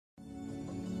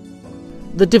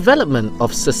The development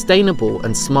of sustainable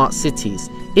and smart cities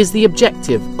is the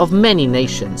objective of many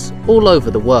nations all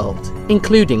over the world,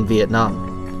 including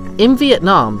Vietnam. In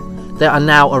Vietnam, there are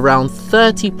now around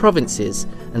 30 provinces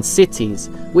and cities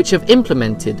which have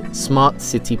implemented smart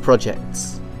city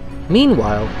projects.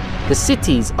 Meanwhile, the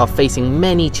cities are facing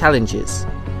many challenges: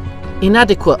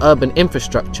 inadequate urban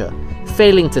infrastructure,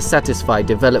 failing to satisfy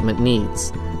development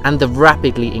needs, and the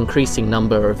rapidly increasing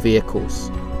number of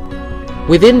vehicles.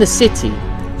 Within the city,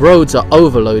 roads are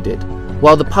overloaded,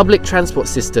 while the public transport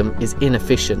system is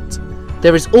inefficient.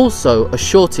 There is also a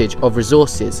shortage of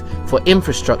resources for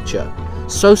infrastructure,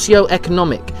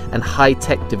 socio-economic and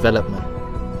high-tech development.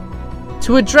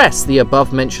 To address the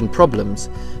above-mentioned problems,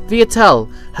 Viettel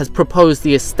has proposed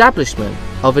the establishment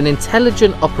of an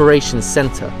Intelligent Operations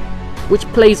Center, which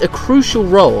plays a crucial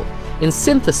role in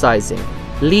synthesizing,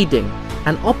 leading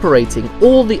and operating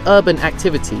all the urban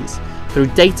activities through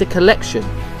data collection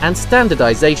and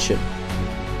standardization.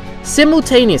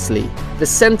 Simultaneously, the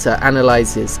center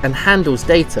analyzes and handles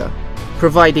data,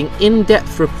 providing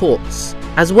in-depth reports,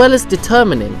 as well as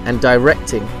determining and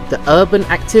directing the urban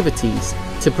activities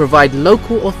to provide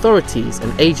local authorities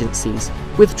and agencies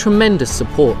with tremendous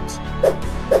support.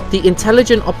 The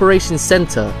Intelligent Operations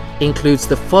Center includes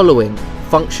the following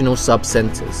functional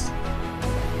sub-centers: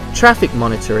 Traffic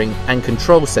Monitoring and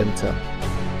Control Center,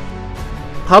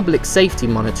 Public Safety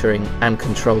Monitoring and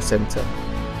Control Center,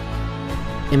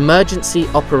 Emergency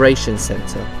Operations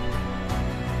Center,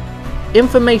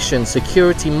 Information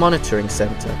Security Monitoring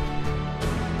Center,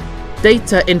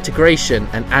 Data Integration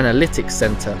and Analytics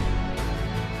Center,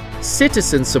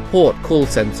 Citizen Support Call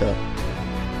Center,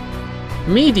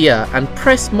 Media and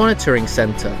Press Monitoring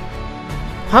Center,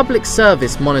 Public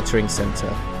Service Monitoring Center.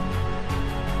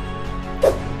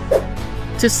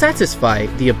 To satisfy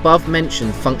the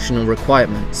above-mentioned functional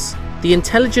requirements, the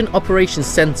Intelligent Operations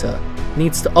Center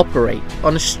needs to operate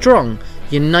on a strong,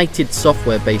 united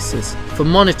software basis for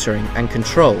monitoring and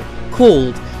control,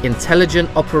 called Intelligent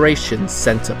Operations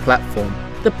Center Platform.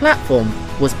 The platform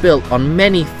was built on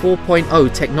many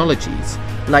 4.0 technologies,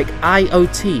 like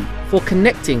IoT for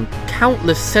connecting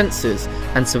countless sensors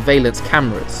and surveillance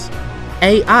cameras,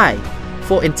 AI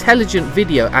for intelligent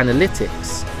video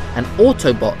analytics, and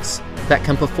Autobots that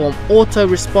can perform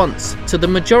auto-response to the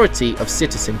majority of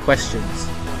citizen questions.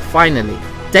 Finally,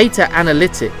 data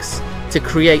analytics to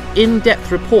create in-depth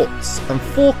reports and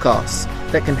forecasts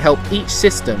that can help each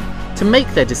system to make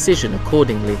their decision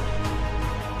accordingly.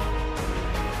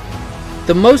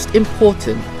 The most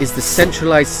important is the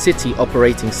centralized city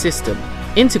operating system,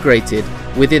 integrated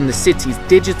within the city's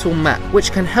digital map,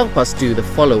 which can help us do the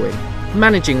following: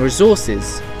 managing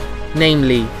resources,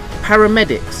 namely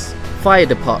paramedics, fire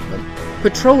department,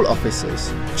 patrol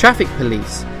officers, traffic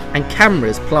police, and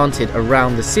cameras planted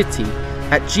around the city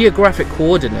at geographic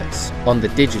coordinates on the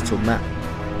digital map,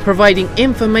 providing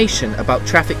information about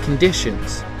traffic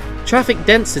conditions, traffic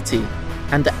density,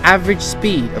 and the average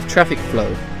speed of traffic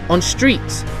flow on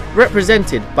streets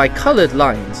represented by colored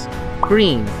lines,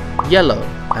 green, yellow,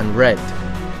 and red,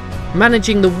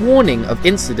 managing the warning of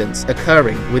incidents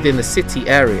occurring within the city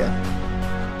area,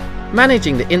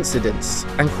 managing the incidents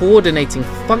and coordinating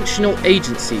functional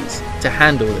agencies to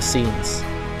handle the scenes.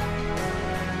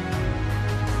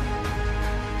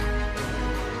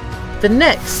 The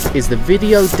next is the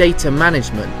Video Data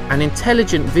Management and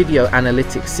Intelligent Video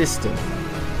Analytics System,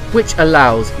 which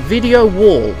allows video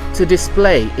wall to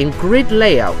display in grid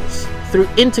layouts through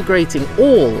integrating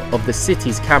all of the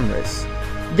city's cameras.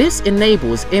 This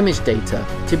enables image data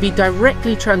to be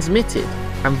directly transmitted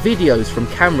and videos from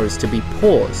cameras to be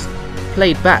paused,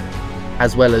 played back,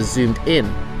 as well as zoomed in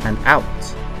and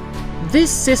out.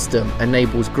 This system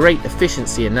enables great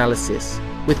efficiency analysis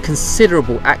with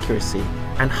considerable accuracy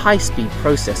and high-speed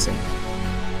processing.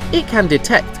 It can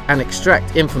detect and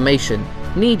extract information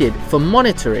needed for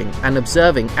monitoring and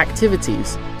observing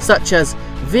activities such as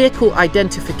vehicle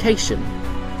identification,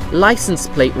 license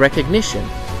plate recognition,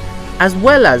 as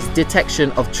well as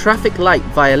detection of traffic light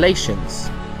violations,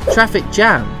 traffic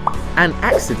jam, and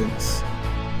accidents.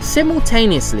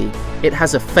 Simultaneously, it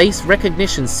has a face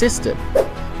recognition system,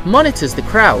 monitors the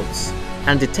crowds,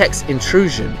 and detects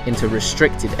intrusion into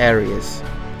restricted areas.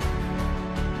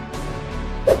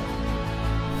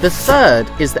 The third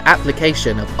is the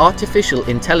application of artificial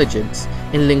intelligence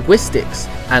in linguistics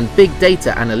and big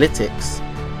data analytics,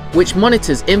 which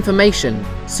monitors information,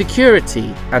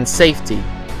 security and safety,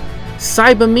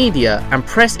 cyber media and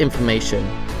press information,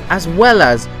 as well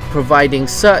as providing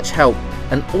search help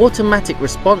and automatic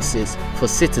responses for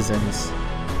citizens.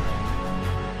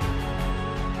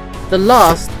 The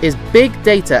last is big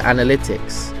data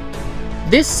analytics.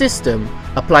 This system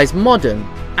applies modern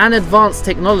and advanced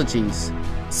technologies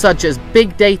such as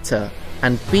big data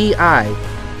and BI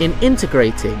in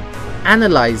integrating,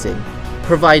 analyzing,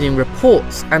 providing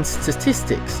reports and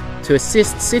statistics to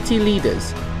assist city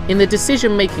leaders in the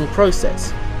decision-making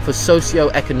process for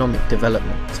socio-economic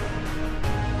development.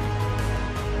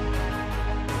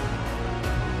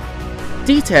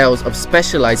 Details of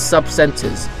specialized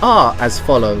sub-centers are as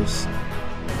follows.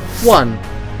 1.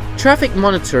 Traffic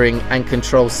Monitoring and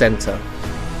Control Center.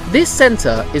 This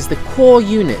center is the core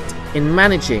unit in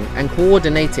managing and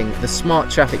coordinating the smart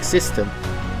traffic system.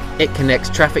 It connects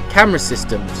traffic camera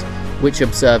systems, which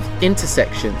observe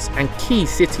intersections and key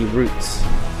city routes.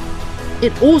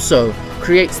 It also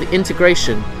creates the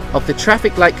integration of the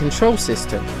traffic light control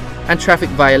system and traffic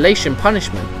violation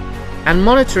punishment and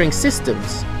monitoring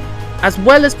systems, as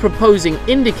well as proposing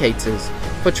indicators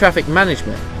for traffic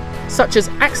management, such as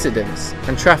accidents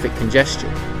and traffic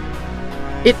congestion.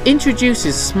 It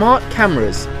introduces smart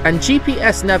cameras and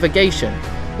GPS navigation,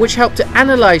 which help to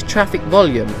analyze traffic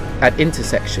volume at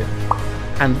intersection,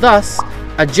 and thus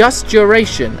adjust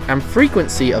duration and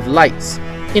frequency of lights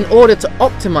in order to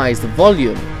optimize the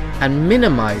volume and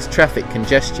minimize traffic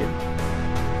congestion.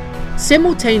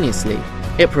 Simultaneously,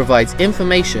 it provides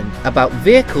information about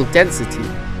vehicle density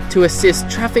to assist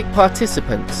traffic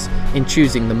participants in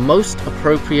choosing the most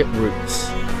appropriate routes.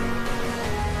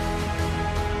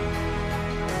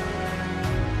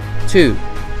 2.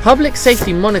 Public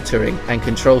Safety Monitoring and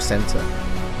Control Center.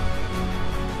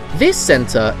 This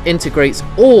center integrates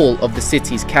all of the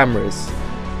city's cameras,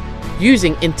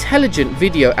 using intelligent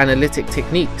video analytic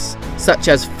techniques such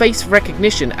as face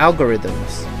recognition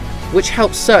algorithms, which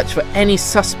help search for any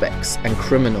suspects and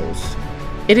criminals.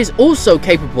 It is also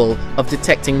capable of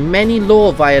detecting many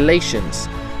law violations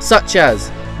such as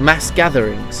mass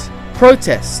gatherings,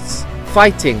 protests,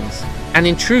 fightings, and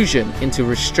intrusion into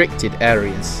restricted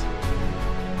areas.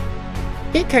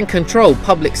 It can control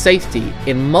public safety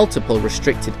in multiple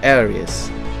restricted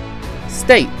areas,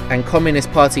 state and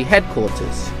Communist Party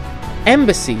headquarters,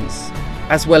 embassies,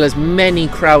 as well as many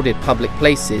crowded public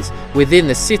places within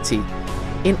the city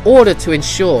in order to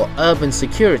ensure urban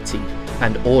security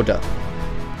and order.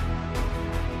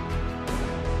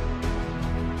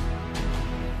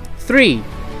 3.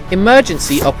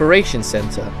 Emergency Operation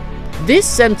Center. This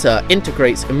center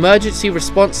integrates emergency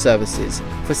response services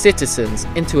for citizens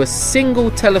into a single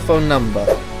telephone number,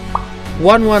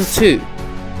 112,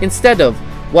 instead of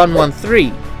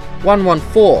 113,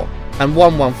 114, and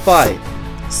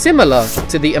 115, similar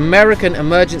to the American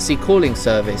Emergency Calling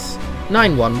Service,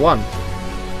 911.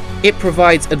 It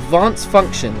provides advanced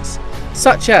functions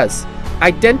such as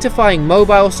identifying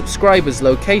mobile subscribers'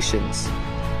 locations,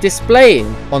 displaying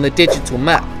on the digital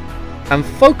map, and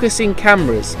focusing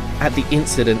cameras at the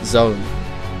incident zone.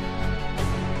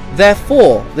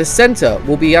 Therefore, the center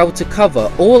will be able to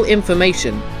cover all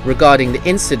information regarding the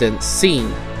incident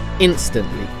seen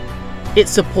instantly. It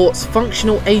supports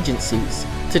functional agencies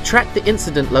to track the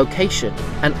incident location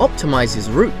and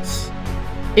optimizes routes.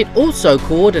 It also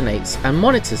coordinates and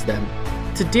monitors them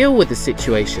to deal with the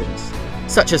situations,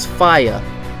 such as fire,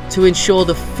 to ensure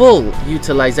the full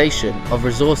utilization of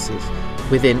resources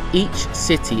within each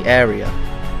city area.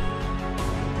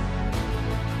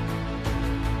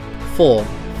 4.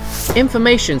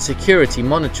 Information Security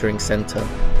Monitoring Center.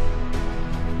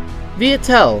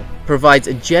 Viettel provides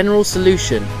a general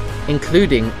solution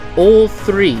including all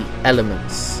three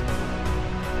elements: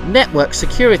 network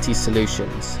security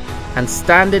solutions and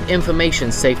standard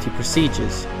information safety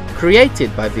procedures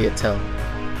created by Viettel,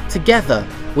 together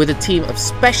with a team of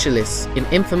specialists in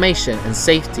information and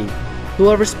safety who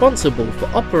are responsible for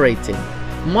operating,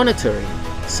 monitoring,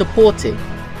 supporting,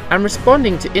 and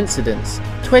responding to incidents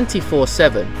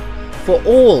 24/7 for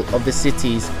all of the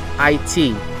city's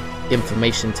IT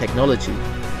information technology,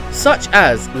 such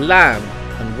as LAN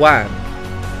and WAN,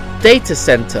 data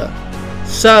center,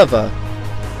 server,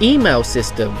 email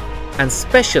system, and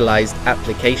specialized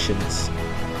applications.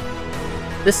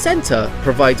 The center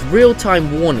provides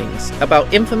real-time warnings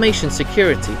about information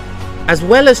security, as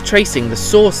well as tracing the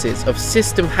sources of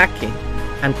system hacking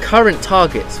and current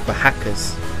targets for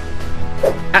hackers.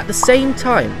 At the same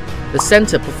time, the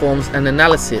center performs an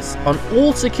analysis on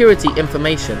all security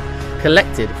information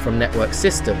collected from network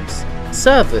systems,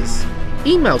 servers,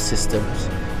 email systems,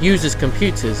 users'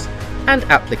 computers, and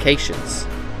applications.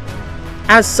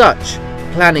 As such,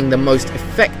 planning the most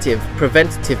effective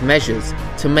preventative measures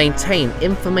to maintain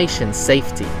information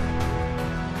safety.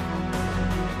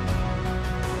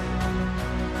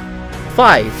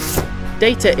 5.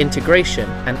 Data Integration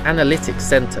and Analytics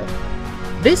Center.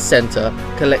 This center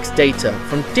collects data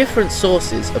from different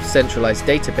sources of centralized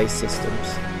database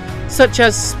systems, such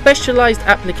as specialized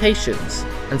applications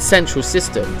and central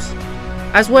systems,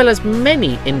 as well as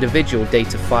many individual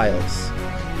data files.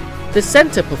 The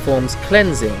center performs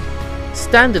cleansing,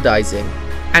 standardizing,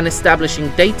 and establishing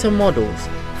data models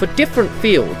for different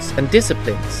fields and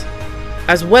disciplines,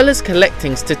 as well as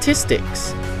collecting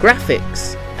statistics,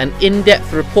 graphics, and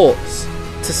in-depth reports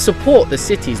to support the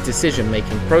city's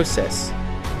decision-making process.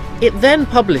 It then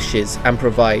publishes and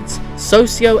provides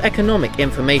socio-economic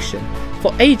information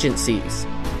for agencies,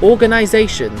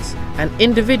 organizations, and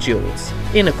individuals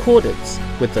in accordance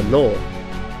with the law.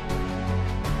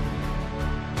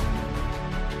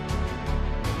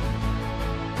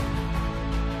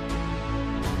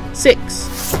 Six,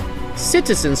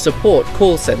 Citizen Support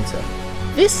Call Center.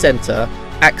 This center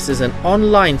acts as an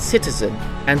online citizen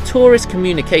and tourist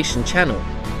communication channel.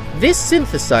 This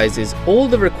synthesizes all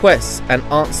the requests and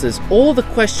answers all the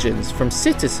questions from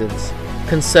citizens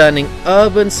concerning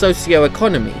urban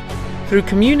socio-economy through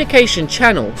communication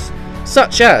channels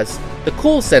such as the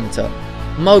call center,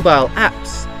 mobile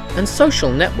apps, and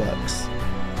social networks.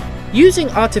 Using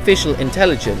artificial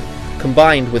intelligence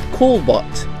combined with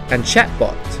callbot and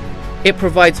chatbot, it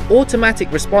provides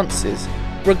automatic responses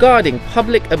regarding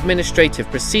public administrative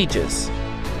procedures,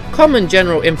 common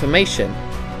general information,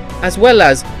 as well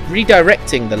as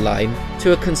redirecting the line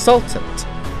to a consultant.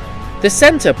 The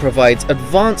center provides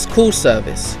advanced call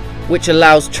service, which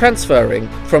allows transferring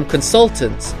from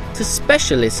consultants to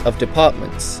specialists of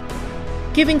departments,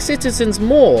 giving citizens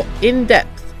more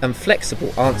in-depth and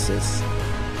flexible answers,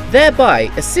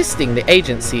 thereby assisting the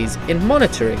agencies in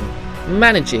monitoring,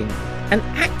 managing, and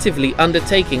actively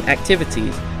undertaking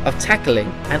activities of tackling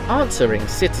and answering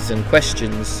citizen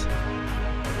questions.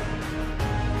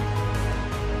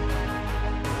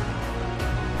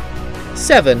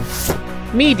 Seven,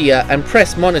 Media and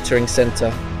Press Monitoring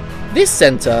Center. This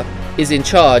center is in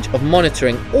charge of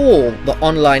monitoring all the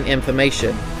online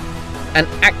information and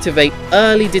activate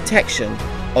early detection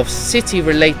of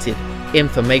city-related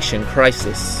information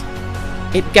crisis.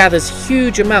 It gathers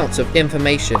huge amounts of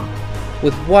information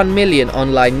with 1 million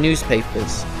online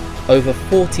newspapers, over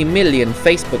 40 million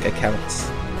Facebook accounts,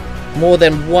 more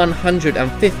than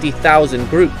 150,000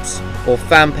 groups or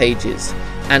fan pages,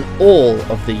 and all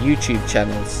of the YouTube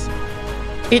channels.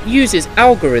 It uses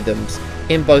algorithms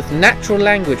in both natural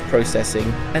language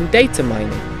processing and data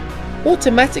mining,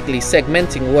 automatically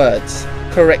segmenting words,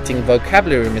 correcting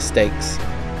vocabulary mistakes,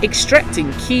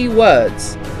 extracting key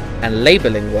words, and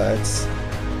labeling words,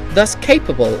 thus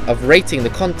capable of rating the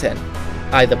content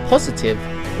either positive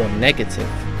or negative.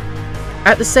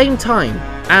 At the same time,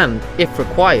 and if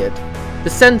required, the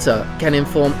center can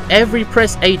inform every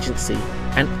press agency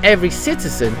and every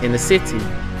citizen in the city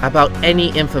about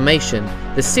any information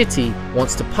the city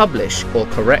wants to publish or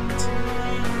correct.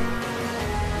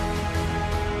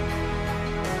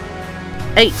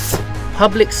 8.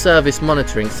 Public Service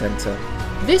Monitoring Center.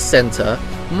 This center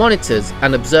monitors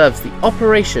and observes the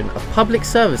operation of public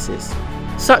services,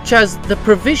 such as the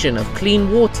provision of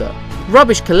clean water,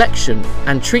 rubbish collection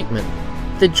and treatment,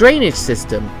 the drainage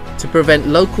system to prevent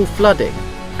local flooding,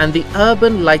 and the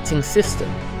urban lighting system.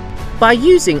 By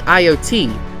using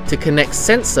IoT to connect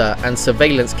sensor and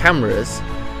surveillance cameras,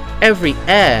 every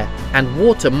air and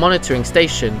water monitoring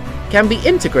station can be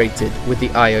integrated with the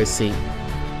IOC,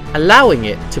 allowing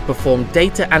it to perform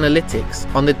data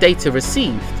analytics on the data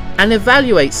received and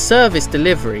evaluate service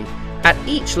delivery at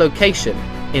each location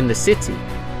in the city.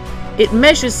 It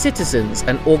measures citizens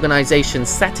and organizations'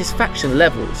 satisfaction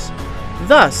levels,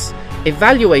 thus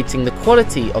evaluating the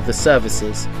quality of the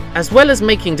services, as well as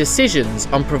making decisions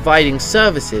on providing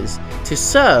services to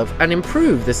serve and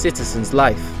improve the citizen's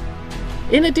life.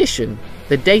 In addition,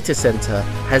 the data center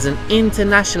has an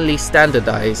internationally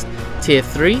standardized Tier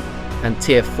 3 and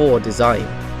Tier 4 design,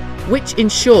 which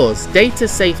ensures data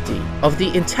safety of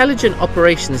the Intelligent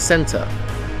Operations Center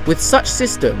with such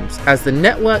systems as the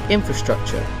network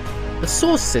infrastructure, the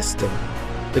source system,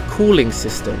 the cooling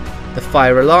system, the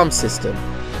fire alarm system,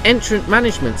 entrant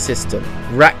management system,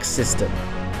 rack system,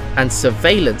 and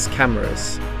surveillance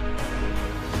cameras.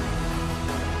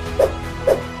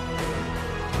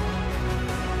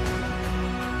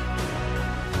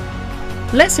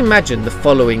 Let's imagine the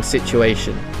following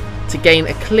situation to gain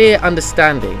a clear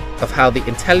understanding of how the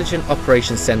Intelligent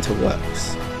Operations Center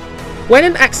works. When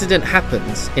an accident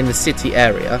happens in the city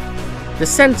area, the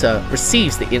center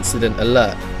receives the incident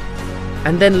alert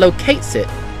and then locates it,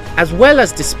 as well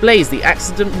as displays the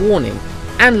accident warning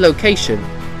and location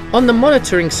on the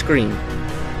monitoring screen.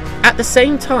 At the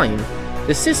same time,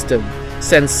 the system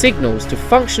sends signals to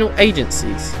functional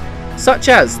agencies such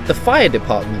as the fire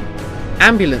department,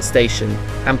 ambulance station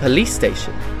and police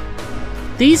station.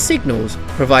 These signals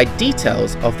provide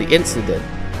details of the incident,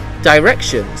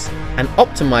 directions and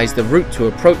optimize the route to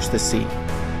approach the scene,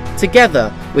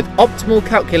 together with optimal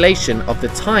calculation of the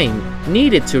time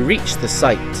needed to reach the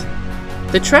site.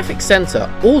 The traffic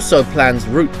center also plans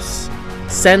routes,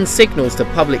 sends signals to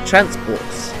public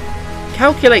transports,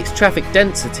 calculates traffic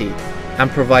density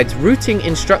and provides routing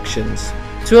instructions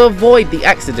to avoid the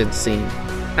accident scene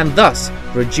and thus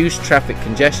reduce traffic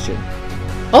congestion.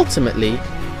 Ultimately,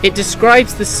 it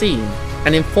describes the scene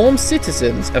and informs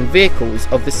citizens and vehicles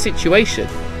of the situation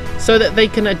so that they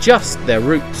can adjust their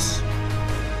routes.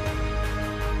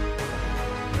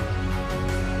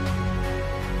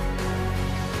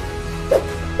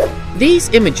 These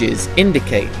images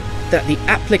indicate that the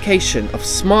application of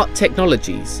smart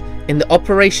technologies in the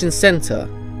Operations Center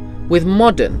with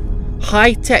modern,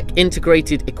 high-tech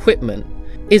integrated equipment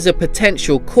is a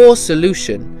potential core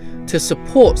solution to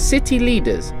support city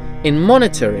leaders in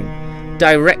monitoring,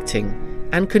 directing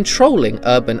and controlling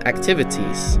urban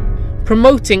activities,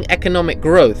 promoting economic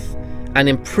growth and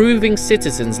improving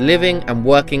citizens' living and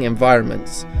working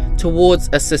environments towards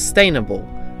a sustainable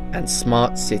and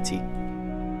smart city.